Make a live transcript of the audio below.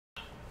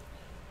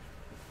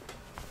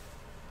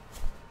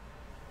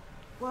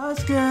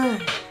What's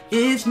good?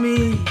 It's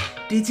me,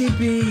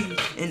 DTB,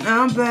 and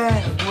I'm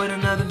back with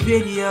another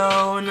video.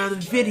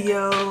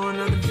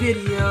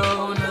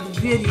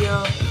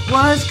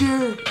 What's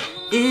good?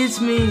 It's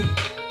me,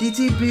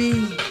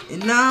 DTB,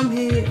 and I'm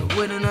here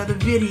with another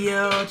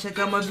video. Check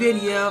out my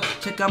video,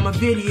 check out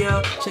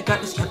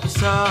this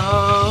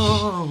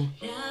episode.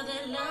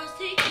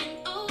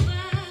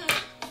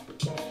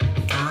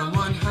 I'm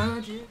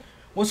 100.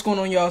 What's going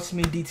on, y'all? It's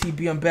me,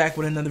 DTB. I'm back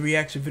with another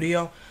reaction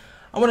video.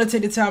 I want to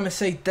take the time and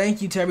say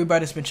thank you to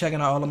everybody that's been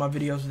checking out all of my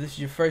videos. If this is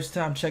your first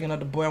time checking out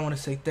the boy, I want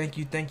to say thank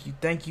you.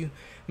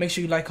 Make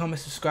sure you like, comment,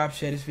 subscribe,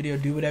 share this video,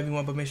 do whatever you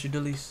want, but make sure you do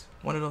at least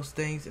one of those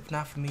things. If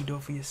not for me, do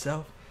it for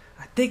yourself.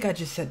 I think I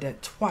just said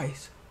that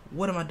twice.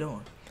 What am I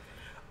doing?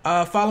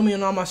 Follow me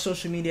on all my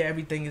social media.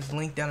 Everything is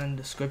linked down in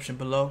the description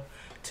below.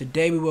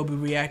 Today we will be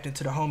reacting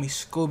to the homie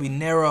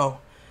ScoobyNero.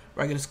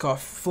 Record is called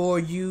For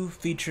You,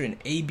 featuring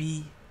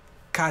AB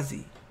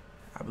Cazy.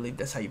 I believe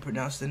that's how you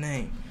pronounce the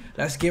name.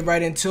 Let's get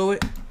right into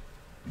it.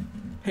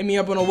 Hit me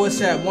up on the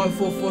WhatsApp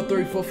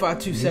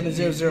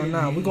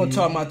 14434527009. We're gonna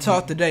talk my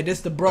talk today.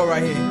 This the bro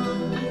right here.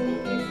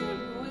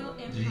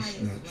 This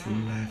not true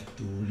life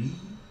story.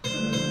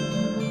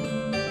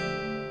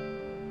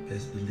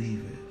 Best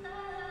believe it.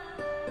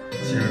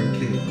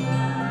 Cherokee, make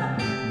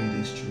me the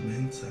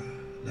instrumental.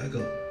 Let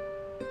go.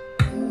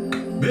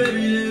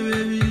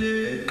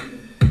 Baby,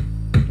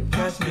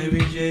 That's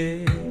Mary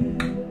J.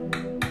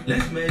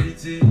 let's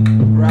meditate.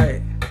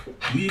 Right.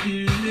 We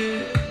do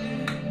it,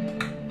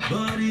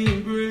 body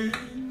and brain.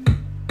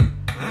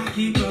 I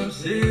keep them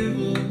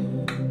stable,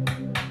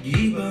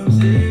 If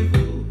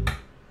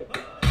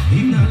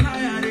not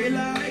lie, they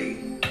lie.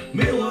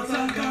 May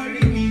water carry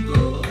me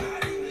go.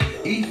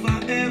 If I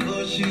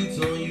ever shoot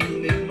on you,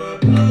 make my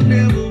blood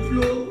never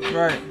flow.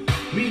 Right.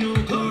 Me no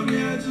come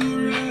here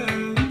to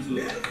rent.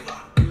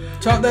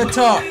 Talk that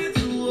talk.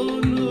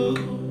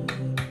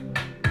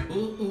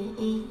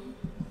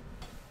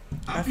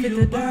 I feel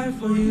to die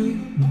for you.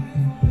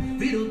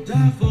 Feel to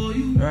die for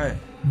you. Right.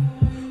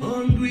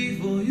 Hungry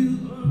for you.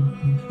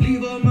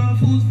 Leave all my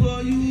food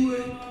for you.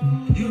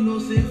 You know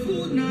say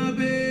food na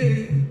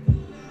babe.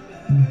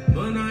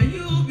 But now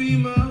you be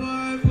my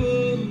wife,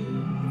 oh.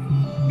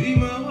 Be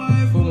my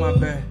wife, Fool my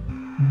bad.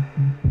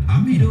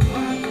 I be the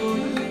wife for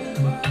you.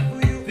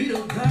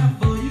 Feel to die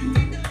for you.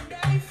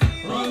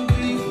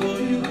 Hungry for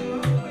you.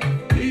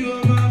 Leave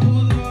all my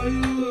food for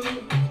you.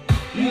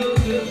 You know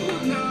say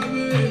food na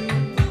babe.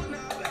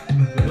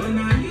 But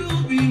now you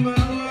be my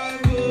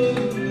wife, oh.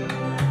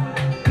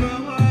 My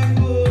wife,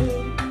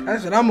 oh.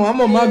 That's what I'm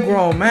on my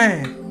grown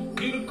man.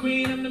 You the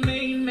queen, I'm the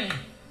main man.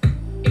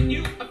 In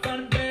you, I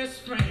found a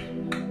best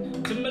friend.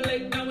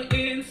 Timberlake, now we're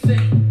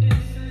insane.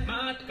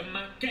 My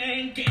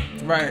gang.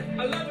 Right.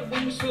 I love it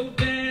when we slow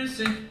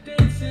dancing.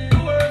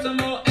 No words, I'm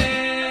all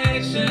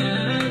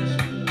action.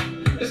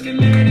 Let's get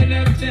married and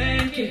have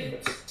 10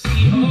 kids.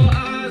 See all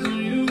eyes on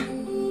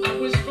you. I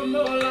wish for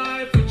more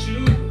life with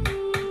you.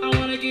 I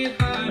wanna get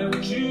high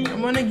with you. I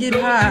wanna get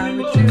high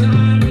with More you.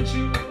 time with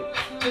you.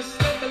 Just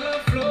let the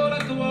love flow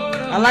like the water.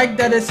 I like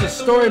that it's a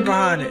story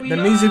behind it. The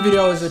music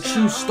video is a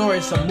true story.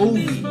 It's a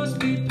movie. Must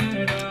be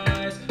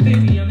paradise,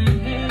 baby, I'm in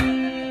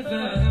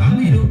heaven. I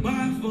be the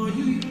buy for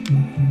you.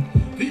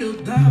 Be the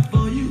die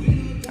for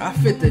you. I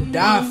fit to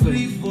die for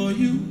you. For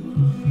you.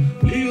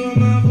 Leave all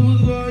my food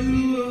for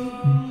you.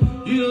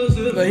 You know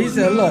say But he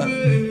said, look.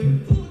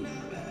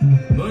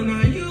 but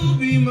now you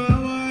be my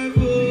wife,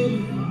 oh.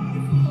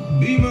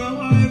 Be my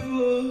wife,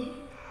 oh.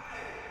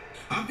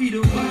 I be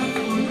the wife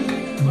for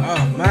you.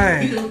 Oh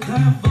man. Be the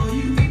die for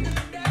you.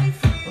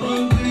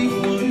 Hungry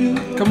for you.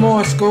 Come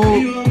on, school.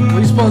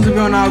 We supposed to be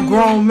on our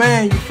grown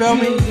man, you feel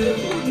me?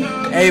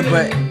 Hey,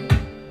 but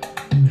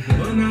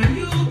But now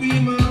you be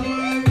my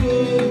wife,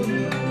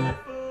 oh.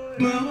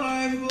 My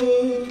wife,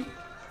 oh.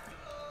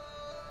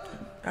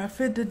 I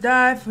fit to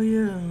die for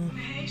you.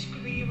 Hey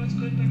Scooby, what's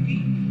good, baby?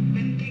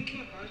 Been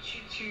thinking about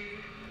you too.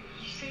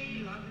 You say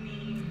you love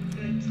me,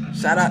 but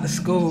Shout out to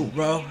school,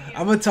 bro.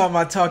 I'm gonna talk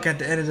my talk at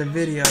the end of the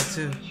video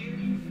too.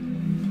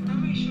 I'll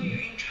make sure you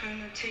ain't trying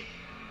to take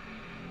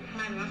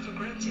my love for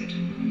granted. I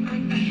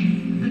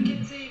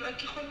can say I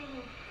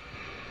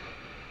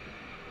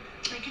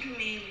can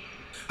mail.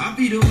 I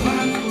be the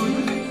wife for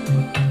you.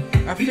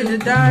 I fit to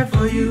die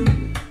for you.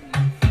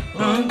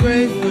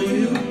 Hungry for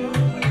you.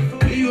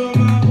 Leave all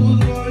my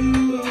food for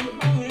you.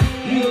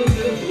 You know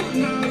say food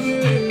na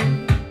babe.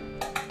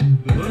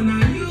 But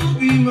now you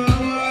be my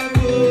wife, oh.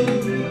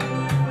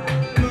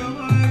 My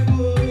wife,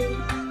 oh.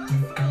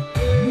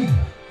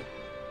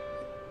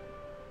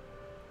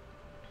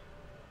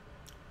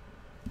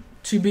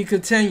 To be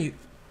continued.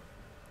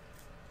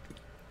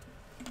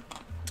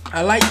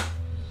 I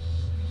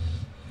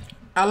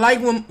like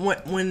when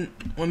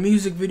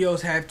music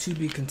videos have to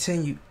be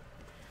continued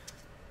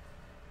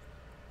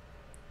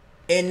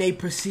and they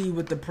proceed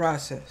with the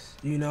process.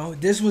 You know,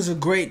 this was a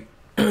great,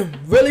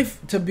 really,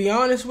 to be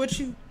honest with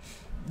you,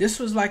 this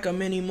was like a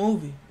mini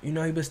movie. You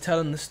know, he was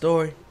telling the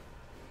story.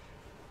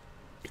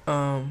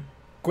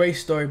 Great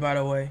story, by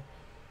the way.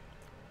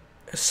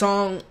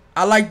 Song,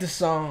 I like the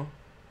song.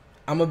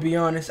 I'm gonna be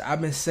honest,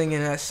 I've been singing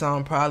that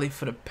song probably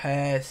for the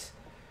past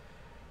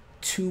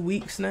 2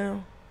 weeks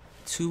now.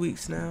 2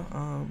 weeks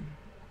now.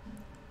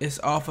 It's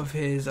off of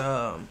his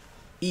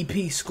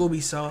EP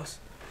Scooby Sauce.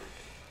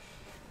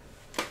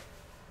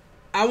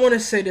 I want to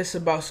say this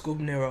about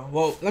ScoobyNero.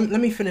 Well, let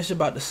me finish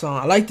about the song.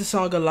 I like the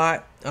song a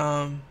lot.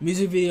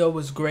 Music video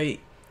was great.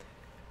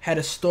 Had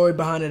a story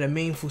behind it, a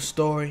meaningful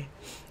story.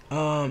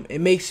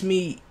 It makes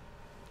me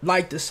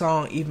like the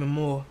song even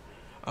more.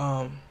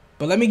 But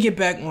let me get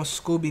back on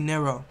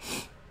ScoobyNero.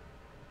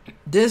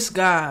 This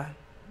guy,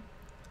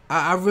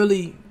 I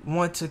really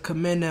want to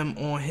commend him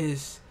on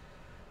his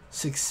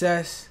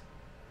success,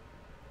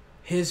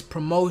 his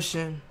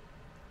promotion,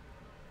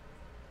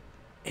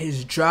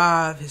 his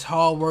drive, his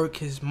hard work,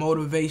 his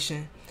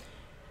motivation.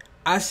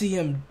 I see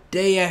him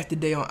day after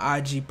day on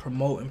IG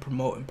promoting.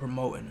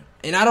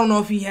 And I don't know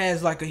if he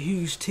has like a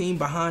huge team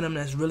behind him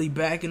that's really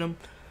backing him,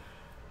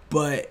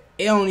 but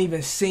it don't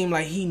even seem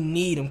like he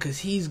need him, because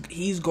he's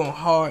going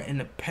hard in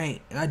the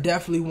paint. And I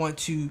definitely want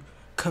to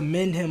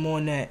commend him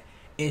on that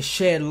and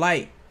shed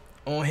light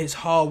on his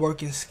hard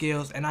working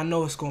skills. And I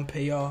know it's going to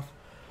pay off.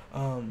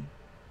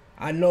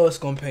 I know it's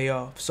going to pay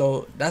off.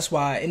 So that's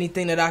why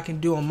anything that I can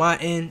do on my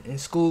end, and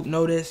Scoob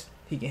know this,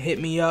 he can hit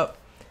me up,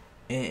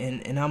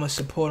 and I'm going to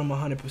support him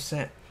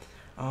 100%.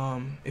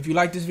 If you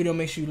like this video,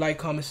 make sure you like,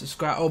 comment,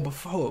 subscribe. Oh,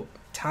 before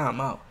time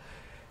out,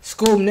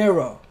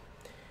 ScoobyNero,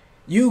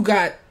 you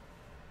got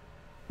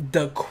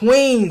the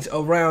queens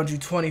around you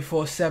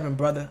 24/7,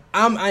 brother.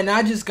 And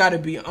I just got to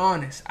be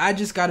honest. I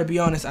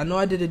know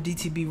I did a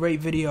DTB rate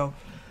video,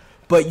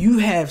 but you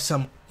have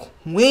some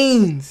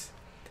queens.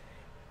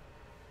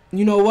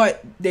 You know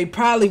what? They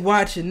probably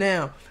watching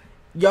now.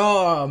 Y'all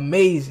are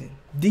amazing.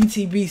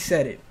 DTB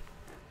said it.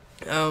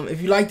 If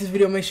you like this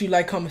video, make sure you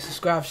like, comment,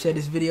 subscribe, share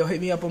this video.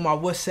 Hit me up on my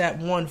WhatsApp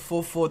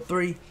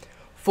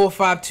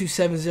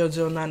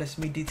 1-443-452-7009. That's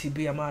me,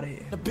 DTB. I'm out of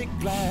here. A big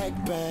black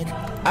bag.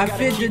 I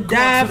fit to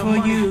die for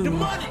you.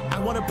 I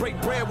wanna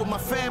break bread with my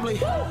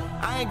family.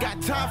 I ain't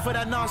got time for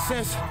that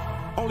nonsense.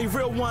 Only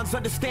real ones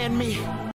understand me.